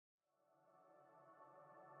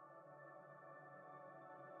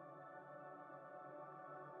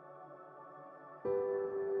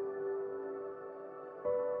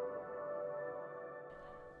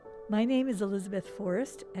My name is Elizabeth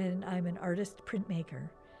Forrest, and I'm an artist printmaker.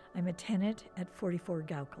 I'm a tenant at 44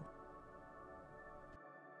 Gaukel.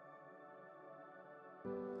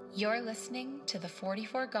 You're listening to the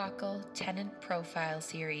 44 Gaukel Tenant Profile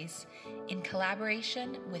Series in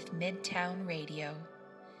collaboration with Midtown Radio,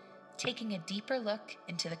 taking a deeper look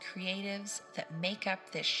into the creatives that make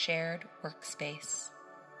up this shared workspace.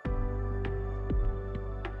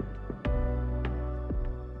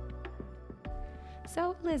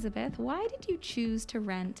 So, Elizabeth, why did you choose to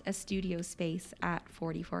rent a studio space at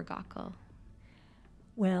 44 Gaukel?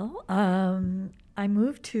 Well, I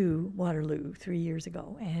moved to Waterloo 3 years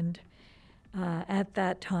ago, and at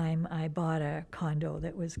that time I bought a condo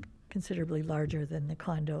that was considerably larger than the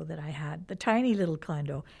condo that I had, the tiny little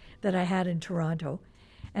condo that I had in Toronto,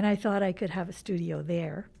 and I thought I could have a studio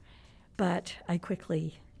there, but I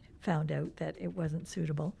quickly found out that it wasn't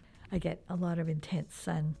suitable. I get a lot of intense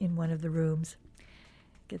sun in one of the rooms.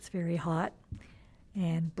 It gets very hot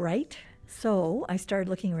and bright. So I started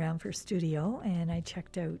looking around for a studio, and I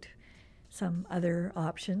checked out some other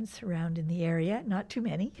options around in the area, not too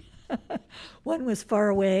many. One was far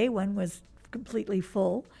away, one was completely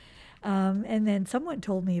full. And then someone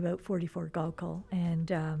told me about 44 Gaukel, and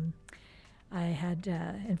I had,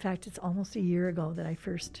 in fact, it's almost a year ago that I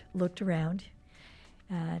first looked around.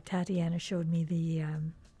 Tatiana showed me the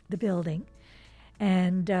building,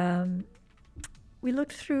 and we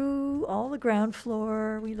looked through all the ground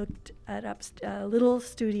floor. We looked at a little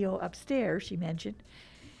studio upstairs, she mentioned.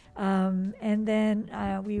 And then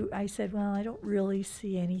I said, well, I don't really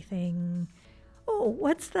see anything. Oh,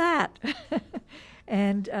 what's that?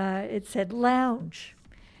 And it said lounge.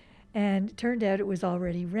 And it turned out it was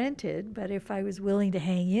already rented, but if I was willing to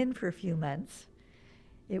hang in for a few months,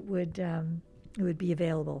 it would be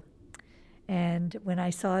available. And when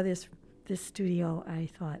I saw this studio, I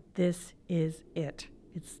thought, this is it.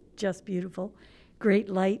 It's just beautiful. Great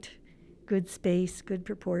light, good space, good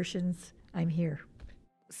proportions. I'm here.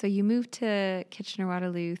 So you moved to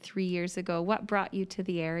Kitchener-Waterloo 3 years ago. What brought you to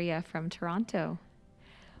the area from Toronto?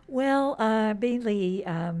 Well, mainly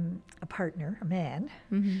a partner, a man,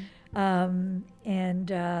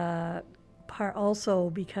 and also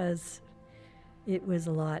because it was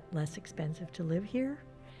a lot less expensive to live here.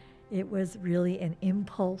 It was really an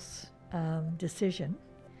impulse decision.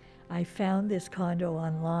 I found this condo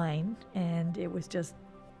online, and it was just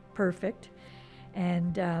perfect.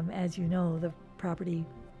 And as you know, the property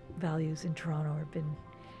values in Toronto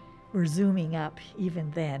were zooming up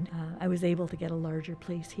even then. I was able to get a larger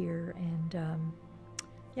place here, and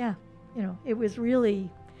it was really.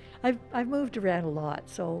 I've moved around a lot,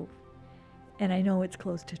 so, and I know it's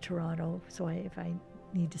close to Toronto, so if I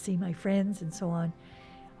need to see my friends and so on.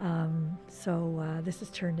 This has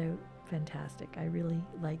turned out fantastic. I really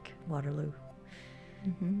like Waterloo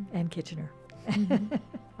and Kitchener.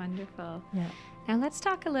 Wonderful. Yeah. Now let's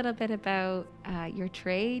talk a little bit about your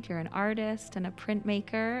trade. You're an artist and a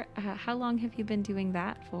printmaker. How long have you been doing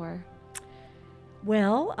that for?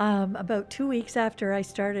 Well, about 2 weeks after I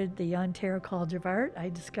started the Ontario College of Art, I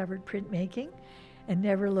discovered printmaking and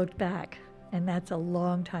never looked back. And that's a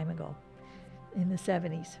long time ago, in the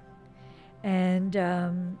 70s. And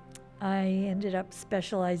I ended up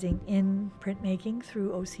specializing in printmaking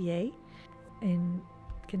through OCA and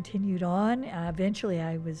continued on. Eventually,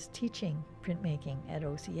 I was teaching printmaking at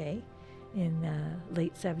OCA in the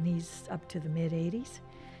late 70s up to the mid 80s.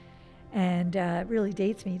 And it really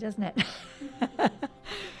dates me, doesn't it?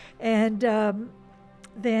 And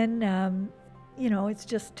then, it's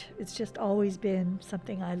just always been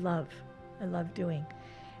something I love doing.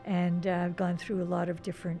 And I've gone through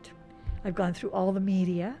I've gone through all the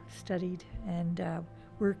media, studied and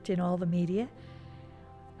worked in all the media.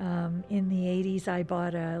 In the 80s, I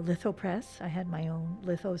bought a litho press. I had my own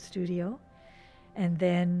litho studio. And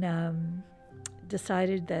then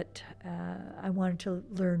decided that I wanted to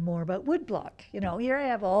learn more about woodblock. Here I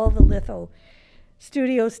have all the litho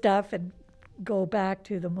studio stuff and go back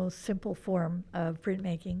to the most simple form of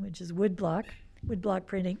printmaking, which is woodblock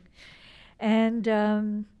printing. And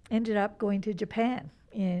ended up going to Japan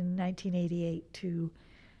in 1988 to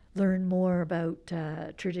learn more about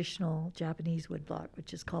traditional Japanese woodblock,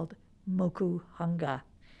 which is called moku hanga.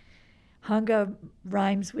 Hanga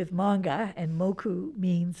rhymes with manga, and moku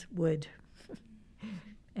means wood,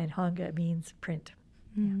 and hanga means print.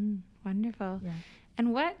 Wonderful. Yeah.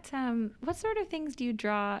 And what sort of things do you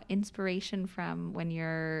draw inspiration from when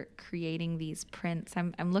you're creating these prints?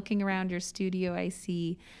 I'm looking around your studio. I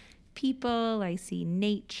see people. I see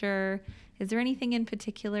nature. Is there anything in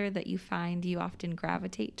particular that you find you often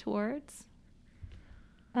gravitate towards?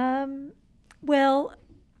 Well,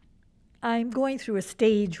 I'm going through a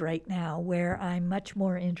stage right now where I'm much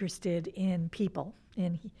more interested in people,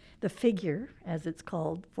 in the figure, as it's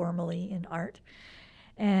called formally in art.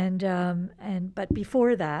 But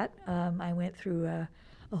before that, I went through a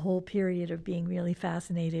whole period of being really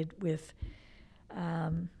fascinated with,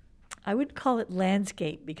 I would call it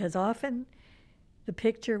landscape, because often the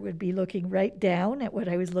picture would be looking right down at what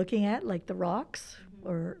I was looking at, like the rocks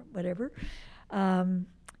or whatever.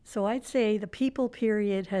 So I'd say the people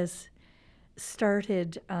period has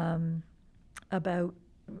started about,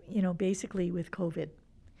 basically with COVID.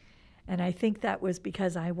 And I think that was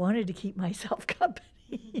because I wanted to keep myself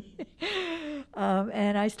company.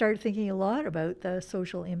 And I started thinking a lot about the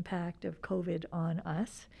social impact of COVID on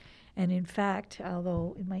us. And in fact,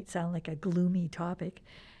 although it might sound like a gloomy topic,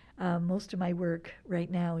 most of my work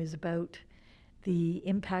right now is about the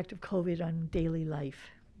impact of COVID on daily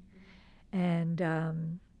life.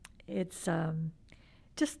 And it's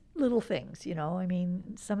just little things, I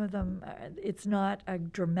mean, some of them, it's not a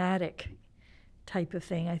dramatic type of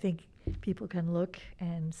thing. I think people can look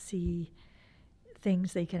and see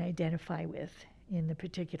things they can identify with in the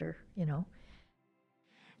particular,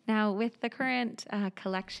 Now, with the current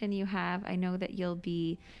collection you have, I know that you'll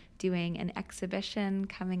be doing an exhibition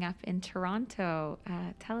coming up in Toronto.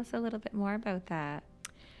 Tell us a little bit more about that.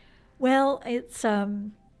 Well, it's,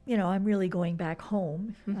 I'm really going back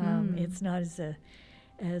home. It's not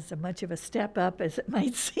as much of a step up as it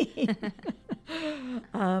might seem.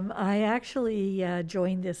 I actually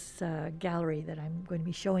joined this gallery that I'm going to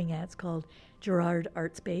be showing at. It's called Gerard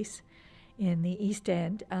Art Space in the East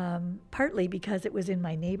End, partly because it was in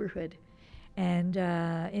my neighborhood. And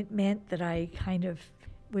it meant that I kind of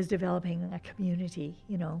was developing a community,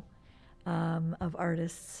 of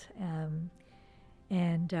artists.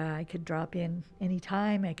 And I could drop in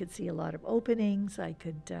anytime. I could see a lot of openings. I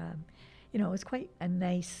could, it's quite a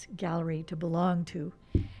nice gallery to belong to.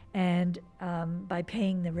 And by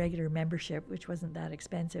paying the regular membership, which wasn't that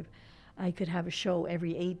expensive, I could have a show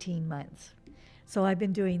every 18 months. So I've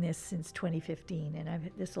been doing this since 2015,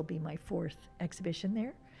 and this will be my 4th exhibition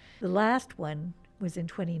there. The last one was in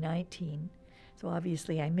 2019, so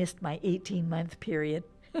obviously I missed my 18-month period.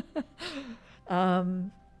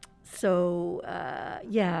 I'm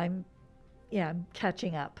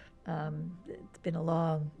catching up. It's been a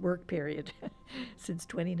long work period since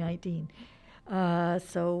 2019. I'm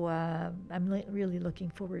really looking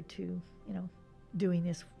forward to, doing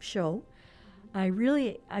this show.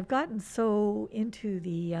 I've gotten so into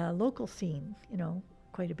the local scene,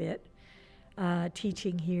 quite a bit,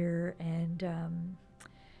 teaching here and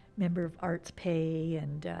member of Arts Pay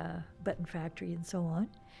and Button Factory and so on,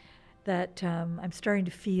 that I'm starting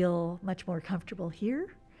to feel much more comfortable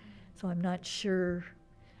here. So I'm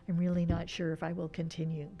really not sure if I will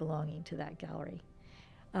continue belonging to that gallery.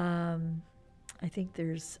 I think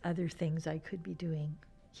there's other things I could be doing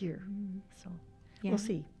here. So we'll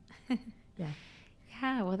see. Yeah.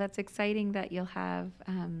 Yeah, well, that's exciting that you'll have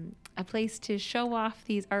a place to show off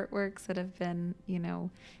these artworks that have been,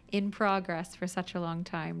 in progress for such a long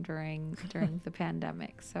time during the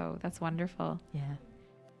pandemic. So that's wonderful. Yeah.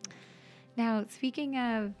 Now, speaking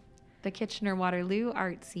of the Kitchener-Waterloo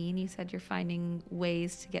art scene, you said you're finding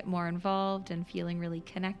ways to get more involved and feeling really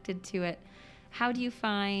connected to it. How do you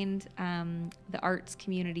find the arts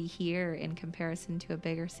community here in comparison to a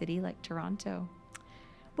bigger city like Toronto?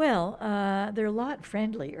 Well, they're a lot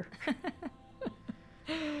friendlier.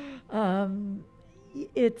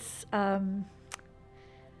 It's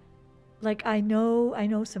like I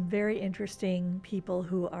know some very interesting people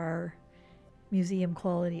who are museum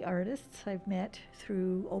quality artists I've met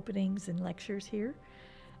through openings and lectures here.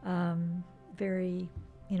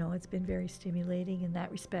 It's been very stimulating in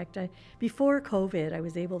that respect. Before COVID, I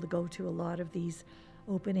was able to go to a lot of these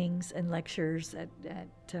openings and lectures at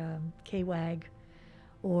KWAG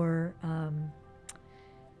or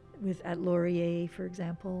at Laurier, for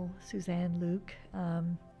example. Suzanne Luke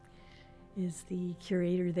is the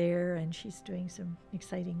curator there, and she's doing some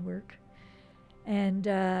exciting work. And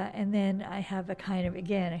then I have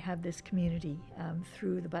I have this community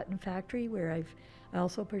through the Button Factory, where I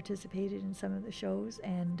also participated in some of the shows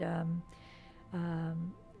and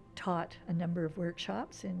taught a number of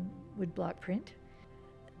workshops in woodblock print.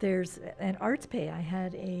 There's an Arts Pay. I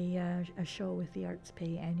had a show with the Arts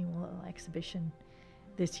Pay annual exhibition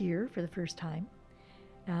this year for the first time,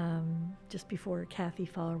 just before Kathy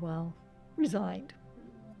Fallerwell resigned,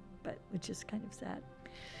 which is kind of sad.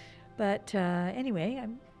 But anyway,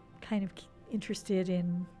 I'm kind of interested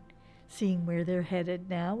in seeing where they're headed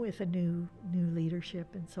now with a new leadership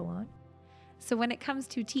and so on. So when it comes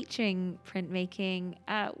to teaching printmaking,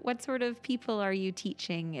 what sort of people are you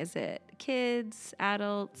teaching? Is it kids,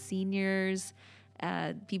 adults, seniors,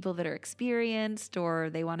 people that are experienced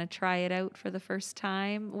or they want to try it out for the first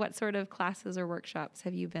time? What sort of classes or workshops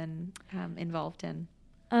have you been involved in?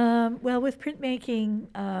 Well, with printmaking,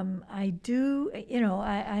 I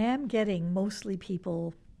am getting mostly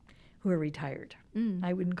people who are retired.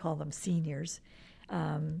 I wouldn't call them seniors.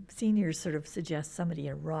 Seniors sort of suggest somebody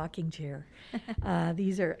in a rocking chair.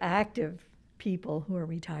 These are active people who are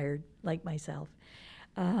retired, like myself.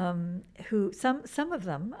 Who some of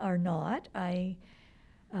them are not. I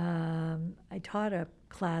taught a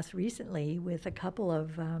class recently with a couple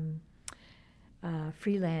of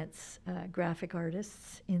freelance graphic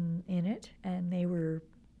artists in it, and they were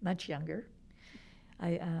much younger.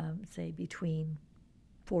 I say between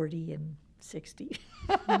 40 and 60,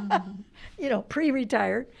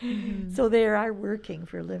 pre-retired. So they are working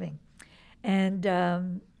for a living, and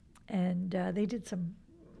they did some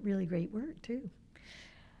really great work too.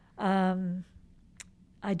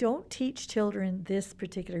 I don't teach children this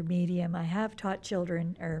particular medium. I have taught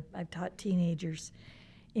children, or I've taught teenagers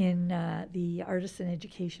in the Artisan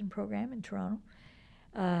Education Program in Toronto.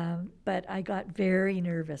 But I got very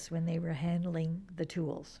nervous when they were handling the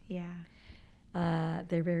tools. Yeah.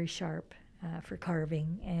 They're very sharp for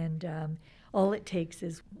carving, and all it takes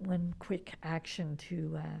is one quick action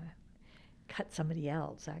to cut somebody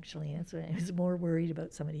else, actually. And so I was more worried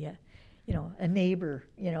about somebody, a neighbor,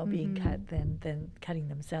 being cut than cutting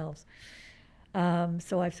themselves.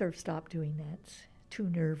 So I've sort of stopped doing that. It's too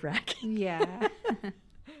nerve-wracking. Yeah.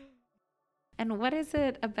 And what is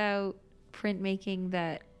it about printmaking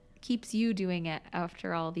that keeps you doing it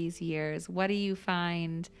after all these years? What do you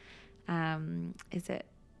find? Is it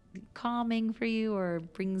calming for you, or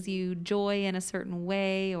brings you joy in a certain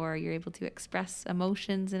way, or you're able to express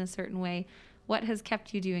emotions in a certain way? What has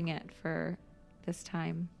kept you doing it for this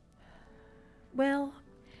time? Well,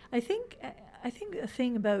 I think the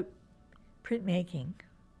thing about printmaking,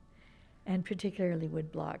 and particularly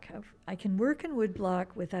woodblock, I can work in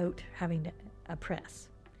woodblock without having a press.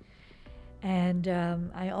 And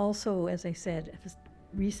I also, as I said,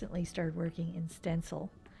 recently started working in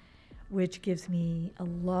stencil, which gives me a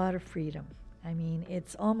lot of freedom. I mean,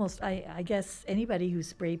 it's almost, I guess anybody who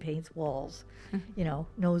spray paints walls,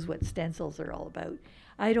 knows what stencils are all about.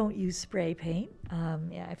 I don't use spray paint.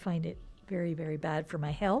 I find it very, very bad for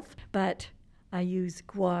my health, but I use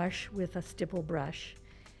gouache with a stipple brush,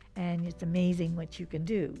 and it's amazing what you can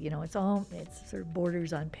do. It's sort of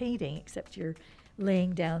borders on painting, except you're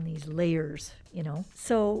laying down these layers,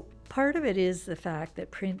 So part of it is the fact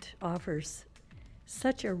that print offers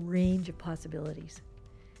such a range of possibilities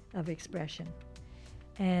of expression.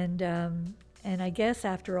 And I guess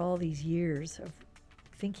after all these years of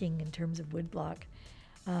thinking in terms of woodblock,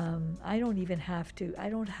 I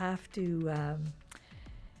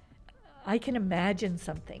can imagine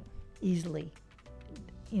something easily.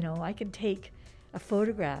 I can take a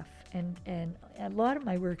photograph, and a lot of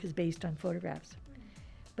my work is based on photographs,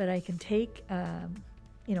 but I can take, a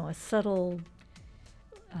subtle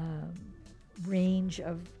range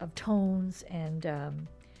of tones and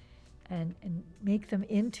make them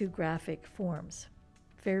into graphic forms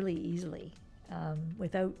fairly easily,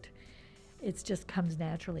 without, it just comes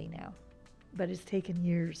naturally now. But it's taken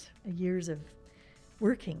years of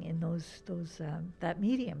working in that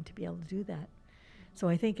medium to be able to do that. So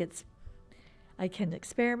I think I can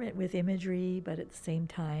experiment with imagery, but at the same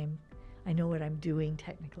time, I know what I'm doing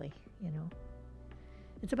technically,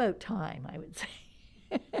 It's about time, I would say.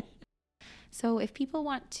 So if people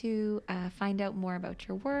want to find out more about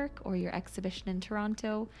your work or your exhibition in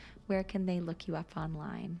Toronto, where can they look you up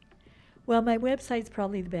online? Well, my website's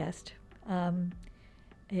probably the best.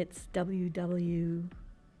 It's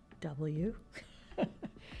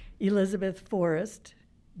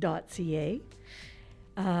www.elizabethforrest.ca.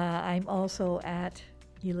 I'm also at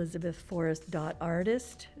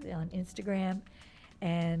elizabethforrest.artist on Instagram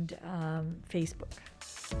and Facebook.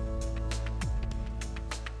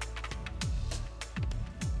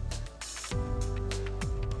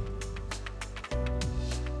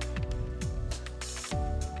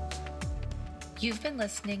 You've been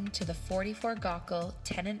listening to the 44 Gaukel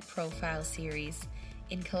Tenant Profile Series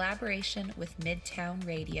in collaboration with Midtown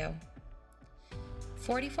Radio.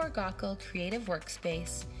 44 Gaukel Creative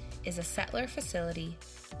Workspace is a settler facility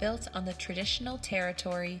built on the traditional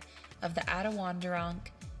territory of the Attawandaronk,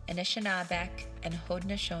 Anishinaabeg, and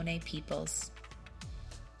Haudenosaunee peoples.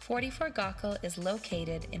 44 Gaukel is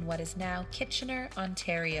located in what is now Kitchener,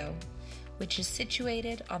 Ontario, which is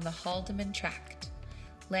situated on the Haldimand Tract,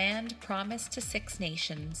 land promised to 6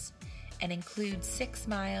 nations, and includes 6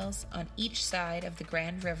 miles on each side of the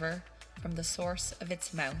Grand River from the source of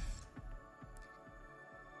its mouth.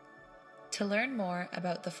 To learn more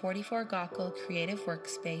about the 44 Gaukel Creative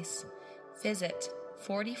Workspace, visit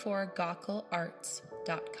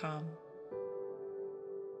 44gaukelarts.com.